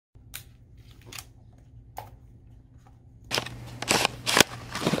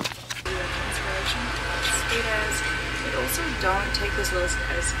don't take this list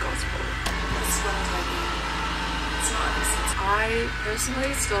as gospel. This is what I'm typing. It's not. I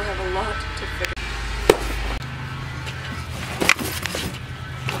personally still have a lot to figure.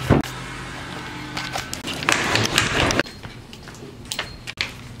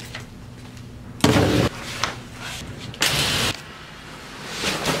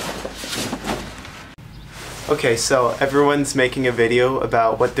 Okay, so everyone's making a video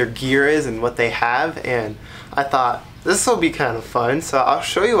about what their gear is and what they have, and I thought this will be kind of fun, so I'll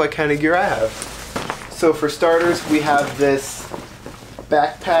show you what kind of gear I have. So for starters, we have this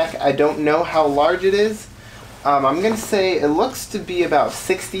backpack. I don't know how large it is. I'm gonna say it looks to be about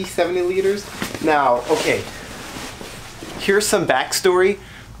 60-70 liters. Now, okay, here's some backstory.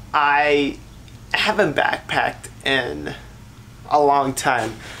 I haven't backpacked in a long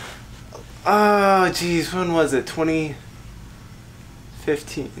time. Oh, geez, when was it?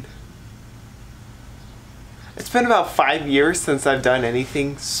 2015. It's been about 5 years since I've done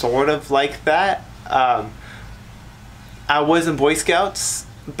anything sort of like that. I was in Boy Scouts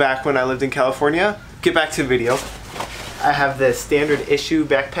back when I lived in California. Get back to the video. I have this standard issue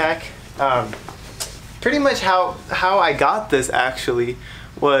backpack. Pretty much how I got this actually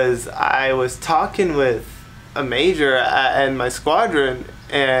was I was talking with a major in my squadron,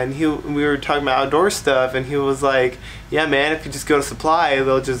 and we were talking about outdoor stuff, and he was like, yeah man, if you just go to supply,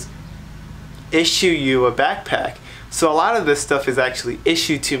 they'll just issue you a backpack. So a lot of this stuff is actually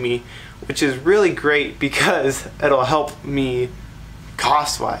issued to me, which is really great because it'll help me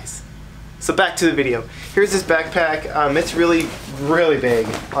cost wise. So back to the video. Here's this backpack. It's really big,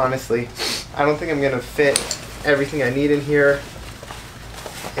 honestly. I don't think I'm gonna fit everything I need in here.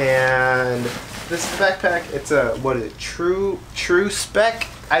 And this backpack, it's a, what is it, True Spec?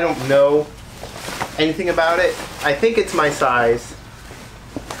 I don't know anything about it. I think it's my size.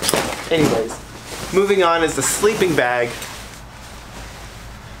 Anyways, moving on is the sleeping bag.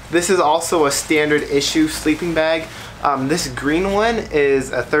 This is also a standard issue sleeping bag. This green one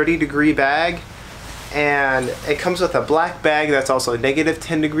is a 30-degree bag, and it comes with a black bag that's also a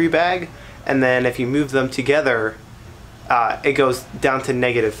 -10-degree bag, and then if you move them together, it goes down to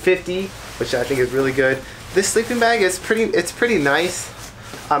 -50, which I think is really good. This sleeping bag is pretty nice.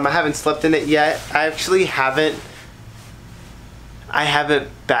 I haven't slept in it yet. I actually haven't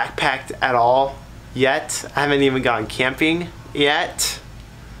backpacked at all yet. I haven't even gone camping yet,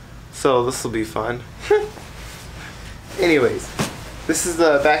 so this will be fun. Anyways, this is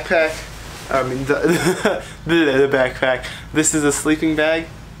the backpack. I mean the backpack. This is a sleeping bag.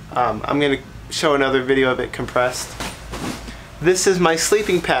 I'm gonna show another video of it compressed. This is my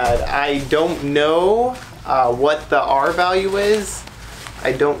sleeping pad. I don't know what the R value is.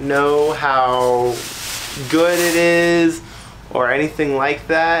 I don't know how good it is or anything like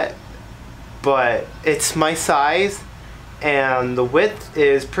that, but it's my size and the width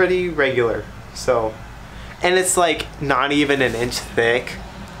is pretty regular. So, and it's like not even an inch thick.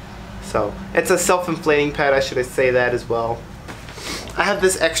 So it's a self-inflating pad, I should say that as well. I have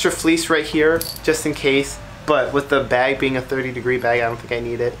this extra fleece right here just in case, but with the bag being a 30-degree bag, I don't think I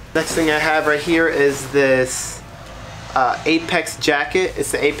need it. Next thing I have right here is this Apex jacket.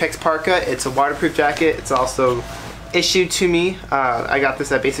 It's the Apex parka. It's a waterproof jacket. It's also issued to me. I got this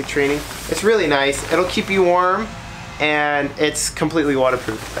at basic training. It's really nice. It'll keep you warm, and it's completely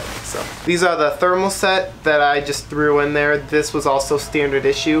waterproof. So these are the thermal set that I just threw in there. This was also standard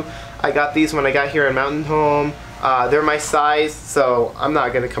issue. I got these when I got here in Mountain Home. They're my size, so I'm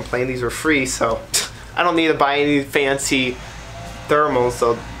not gonna complain. These were free, so I don't need to buy any fancy thermals,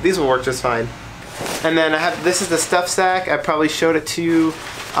 so these will work just fine. And then I have, this is the stuff sack. I probably showed it to you.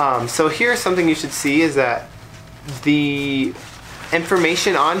 So here's something you should see is that the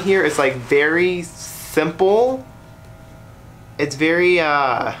information on here is like very simple. It's very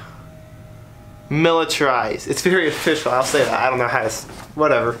militarized. It's very official. I'll say that. I don't know how to,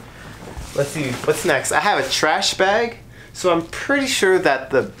 whatever. Let's see, what's next? I have a trash bag. So I'm pretty sure that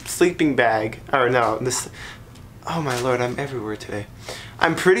the sleeping bag, or no, this, oh my lord, I'm everywhere today.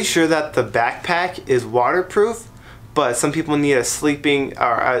 I'm pretty sure that the backpack is waterproof, but some people need a sleeping,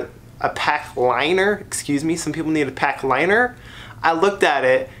 or a pack liner, excuse me, some people need a pack liner. I looked at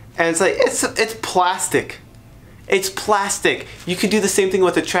it, and it's like, it's plastic. It's plastic. You could do the same thing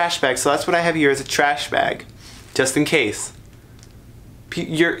with a trash bag, so that's what I have here is a trash bag, just in case.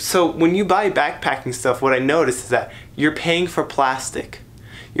 So when you buy backpacking stuff, what I noticed is that you're paying for plastic.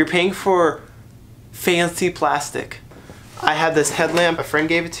 You're paying for fancy plastic. I have this headlamp, a friend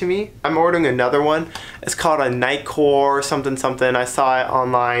gave it to me. I'm ordering another one. It's called a Nitecore something something. I saw it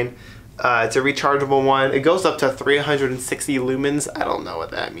online. It's a rechargeable one. It goes up to 360 lumens. I don't know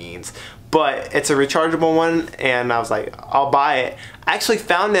what that means. but it's a rechargeable one, and I was like, I'll buy it. I actually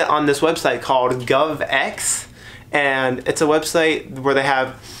found it on this website called GovX, and it's a website where they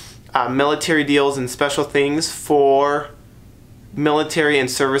have military deals and special things for military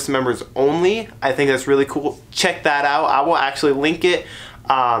and service members only. I think that's really cool. Check that out. I will actually link it.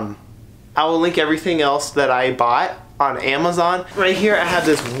 I will link everything else that I bought on Amazon. Right here I have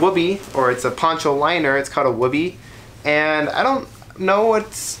this Wooby, or it's a poncho liner. It's called a Wooby, and I don't know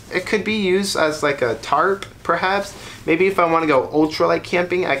what's, it could be used as like a tarp perhaps. Maybe if I want to go ultralight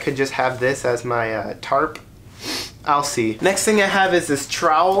camping, I could just have this as my tarp. I'll see. Next thing I have is this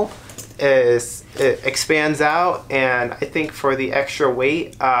trowel. It expands out, and I think for the extra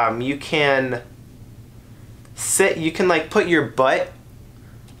weight, you can like put your butt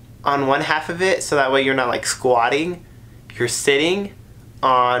on one half of it, so that way you're not like squatting, you're sitting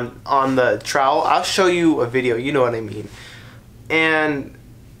on the trowel. I'll show you a video, you know what I mean. And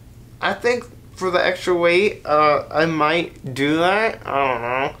I think for the extra weight, I might do that. I don't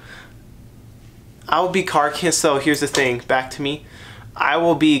know. I will be car camping. So here's the thing, back to me. I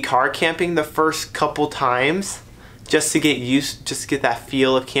will be car camping the first couple times just to get used, just to get that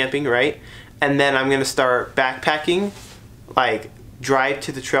feel of camping, right? And then I'm gonna start backpacking, like drive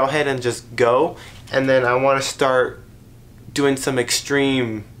to the trailhead and just go. And then I want to start doing some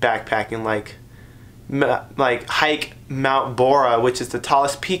extreme backpacking, like hike Mount Bora, which is the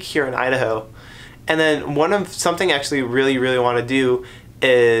tallest peak here in Idaho. And then something I actually really want to do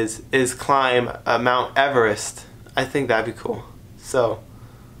is climb Mount Everest. I think that'd be cool. So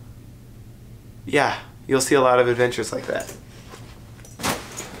yeah, you'll see a lot of adventures like that.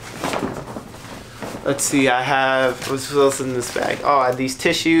 Let's see, I have, what else in this bag? Oh, I have these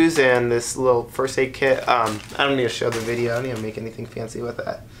tissues and this little first aid kit. I don't need to show the video. I don't need to make anything fancy with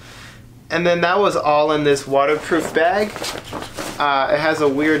that. And then that was all in this waterproof bag. It has a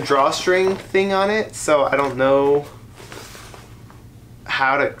weird drawstring thing on it, so I don't know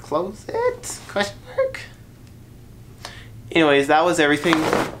how to close it? Question mark? Anyways, that was everything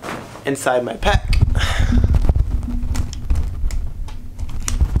inside my pack.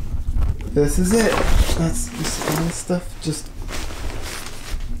 This is it. That's just all this stuff. Just,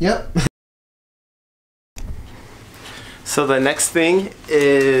 yep. So the next thing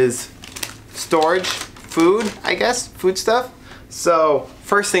is storage, food, I guess, food stuff. So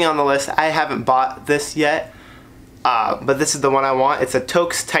first thing on the list, I haven't bought this yet, but this is the one I want. It's a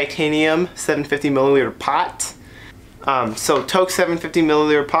Toaks Titanium 750 milliliter pot. So Toaks 750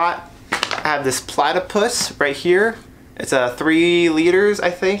 milliliter pot. I have this platypus right here. It's 3 liters,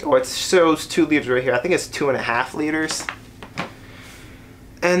 I think, or it shows 2 liters right here. I think it's 2.5 liters.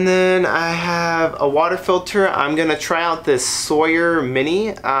 And then I have a water filter. I'm gonna try out this Sawyer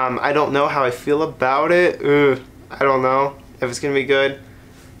Mini. I don't know how I feel about it. I don't know if it's gonna be good.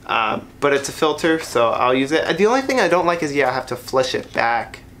 But it's a filter, so I'll use it. The only thing I don't like is, yeah, I have to flush it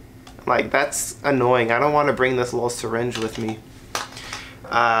back. Like, that's annoying. I don't want to bring this little syringe with me.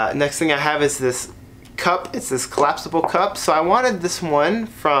 Next thing I have is this cup. It's this collapsible cup. So I wanted this one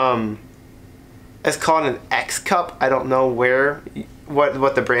from, it's called an X cup. I don't know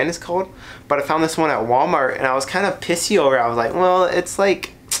what the brand is called, but I found this one at Walmart and I was kind of pissy over it. I was like, well, it's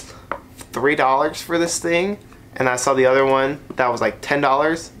like $3 for this thing, and I saw the other one that was like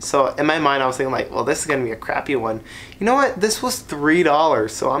 $10. So in my mind I was thinking like, well, this is gonna be a crappy one. You know what, this was $3,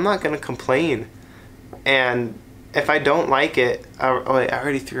 so I'm not gonna complain. And if I don't like it, oh wait, I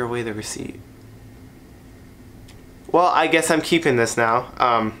already threw away the receipt. Well, I guess I'm keeping this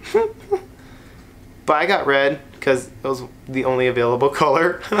now. But I got red because it was the only available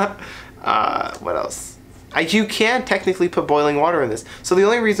color. What else? You can technically put boiling water in this. So the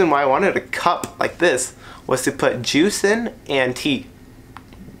only reason why I wanted a cup like this was to put juice in and tea.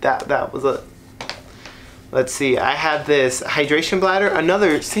 That was it. Let's see, I had this hydration bladder.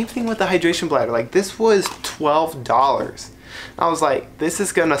 Another, same thing with the hydration bladder. Like, this was $12. I was like, this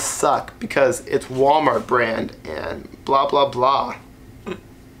is gonna suck because it's Walmart brand and blah blah blah. And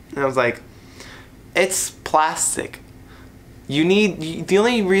I was like, it's plastic. The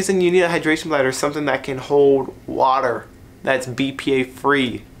only reason you need a hydration bladder is something that can hold water that's BPA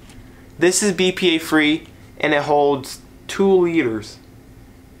free. This is BPA free and it holds 2 liters.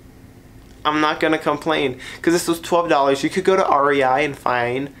 I'm not gonna complain because this was $12. You could go to REI and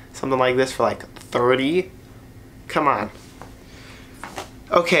find something like this for like $30. Come on.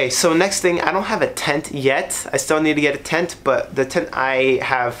 Okay, so next thing, I don't have a tent yet. I still need to get a tent, but the tent I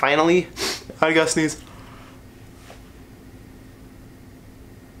have finally, I gotta sneeze.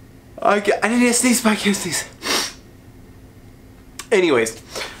 I need to sneeze, but I can't sneeze. Anyways,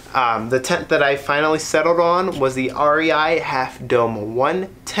 The tent that I finally settled on was the REI Half Dome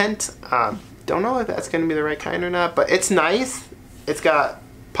 1 tent. Don't know if that's going to be the right kind or not, but it's nice. It's got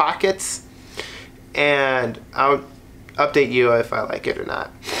pockets, and I'll update you if I like it or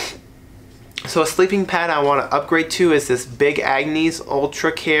not. So a sleeping pad I want to upgrade to is this Big Agnes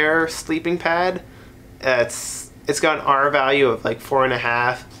Ultra Care sleeping pad. It's got an R value of like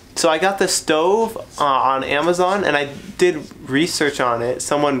 4.5. So I got the stove on Amazon, and I did research on it.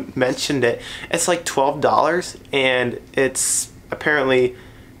 Someone mentioned it. It's like $12, and it's apparently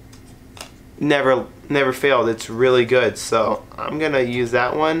never failed. It's really good, so I'm gonna use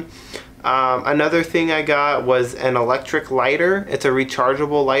that one. Another thing I got was an electric lighter. It's a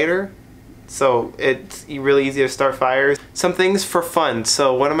rechargeable lighter, so it's really easy to start fires. Some things for fun.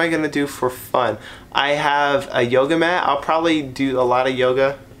 So what am I gonna do for fun? I have a yoga mat. I'll probably do a lot of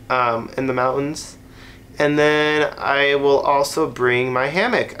yoga in the mountains. And then I will also bring my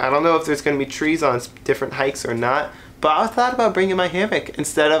hammock. I don't know if there's gonna be trees on different hikes or not, but I thought about bringing my hammock.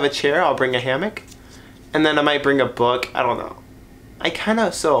 Instead of a chair, I'll bring a hammock. And then I might bring a book. I don't know.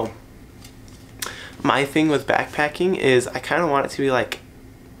 So my thing with backpacking is I kind of want it to be like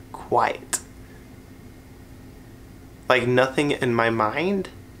quiet. Like nothing in my mind,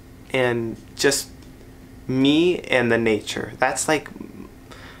 and just me and the nature. That's like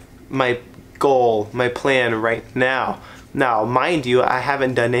my goal, my plan right now. Now, mind you, I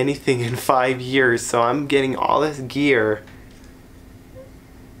haven't done anything in 5 years, so I'm getting all this gear.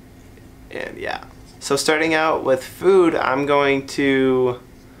 And yeah. So starting out with food, I'm going to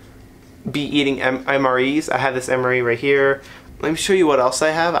be eating MREs. I have this MRE right here. Let me show you what else I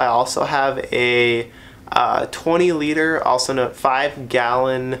have. I also have a 20 liter, also known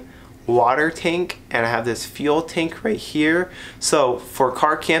 5-gallon water tank, and I have this fuel tank right here. So for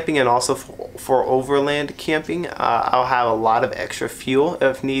car camping and also for overland camping, I'll have a lot of extra fuel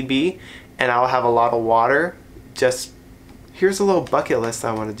if need be, and I'll have a lot of water. Just here's a little bucket list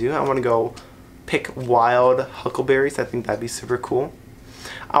I want to do. I want to go pick wild huckleberries. I think that'd be super cool.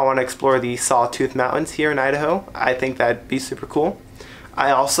 I want to explore the Sawtooth Mountains here in Idaho. I think that'd be super cool.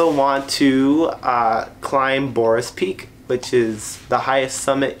 I also want to climb Boris Peak, which is the highest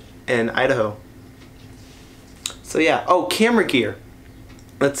summit in Idaho. So yeah. Oh, camera gear.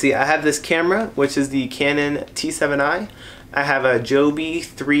 Let's see. I have this camera, which is the Canon T7i. I have a Joby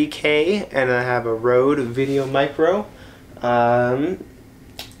 3K, and I have a Rode Video Micro.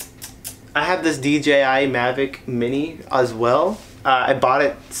 I have this DJI Mavic Mini as well. I bought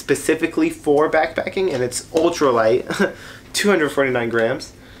it specifically for backpacking, and it's ultra light, 249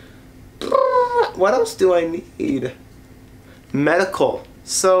 grams. What else do I need? Medical.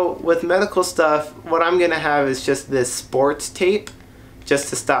 So with medical stuff, what I'm gonna have is just this sports tape, just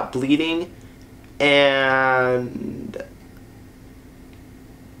to stop bleeding, and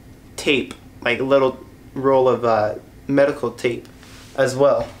tape, like a little roll of medical tape as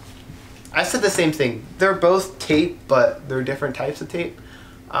well. I said the same thing. They're both tape, but they're different types of tape.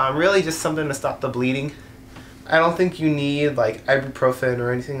 Really just something to stop the bleeding. I don't think you need like ibuprofen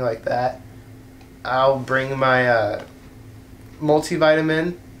or anything like that. I'll bring my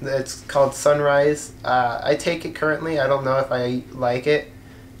multivitamin. It's called Sunrise. I take it currently. I don't know if I like it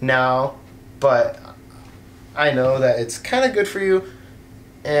now, but I know that it's kind of good for you,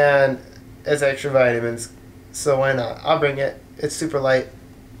 and it's extra vitamins, so why not? I'll bring it. It's super light.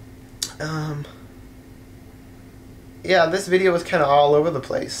 Yeah, this video was kind of all over the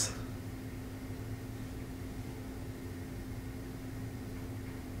place.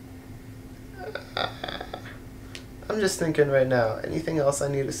 I'm just thinking right now, anything else I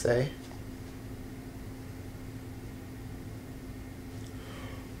need to say?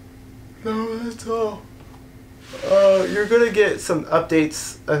 No, that's all. You're gonna get some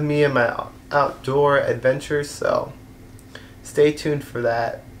updates of me and my outdoor adventures, so stay tuned for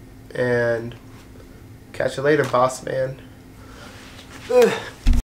that. And catch you later, boss man. Ugh.